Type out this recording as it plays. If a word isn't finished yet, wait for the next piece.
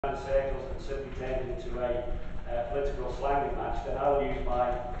around in circles and simply turn it into a political slanging match, then I will use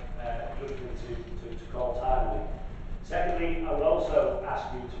my judgment to call timely. Secondly, I would also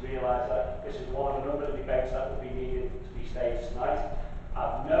ask you to realise that this is one of a number of debates that will be needed to be staged tonight. I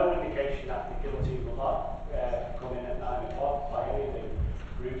have no indication that the guillotine will not come in at 9 o'clock by any of the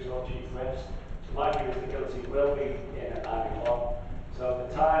groups or chief whips. So my view is the guillotine will be in at 9 o'clock. So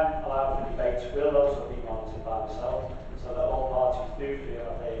the time allowed for debates will also be monitored by myself, so that all parties do feel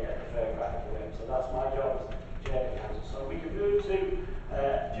that they get the fair crack of the whip. So that's my job as chair of the council. So we can move to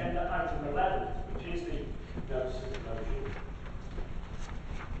agenda item 11, which is the notice of the motion.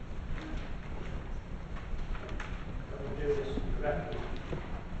 Can we do this correctly?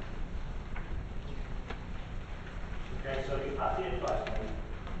 Okay, so you've had the advice.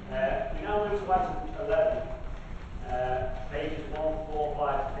 We now move to item 11, pages 1, 4,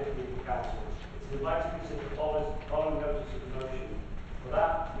 5, 50 of the council. It's the right to consider the following notice of the motion. For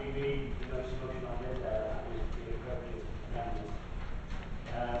that, we need the notice of motion on in there and the appropriate amendments.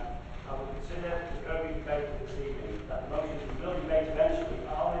 I will consider the appropriate debate this evening that the motions we will debate eventually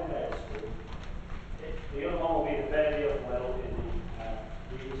are in there. The other one will be the fair deal for Wirral in the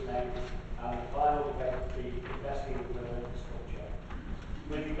previous name, and the final debate will be investing in Wirral infrastructure.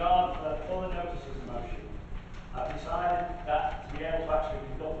 With regard to the other notices of motion, I've decided that to be able to actually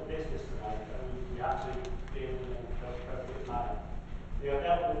conduct the business tonight, we have to deal with it in an appropriate manner. We are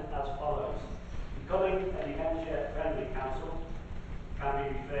dealt with as follows. Becoming a dementia-friendly council can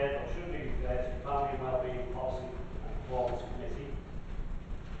be referred or should be referred to the Family and Wellbeing Policy and Performance Committee.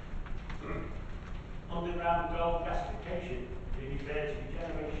 Underground gold gasification be referred to the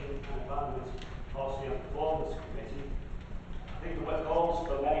Generation and Environment Policy and Performance Committee. I think there were calls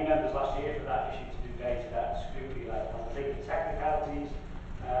from many members last year for that issue to be debated at scrutiny level. I think the technicalities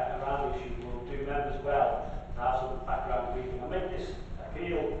around the issue will do members well to have some background briefing. I make this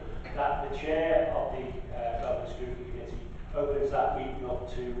appeal that the chair of the Relevant Scrutiny Committee opens that meeting up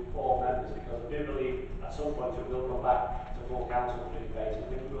to all members, because I do believe at some point it will come back to full council for debate. I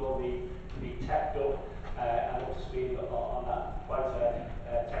think we all need to be teched up and up to speed on that quite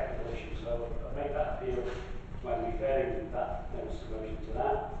technical issue. So I make that appeal when referring that notice of motion to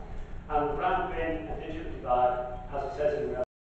that. And the brown bin and digital divide, as it says in the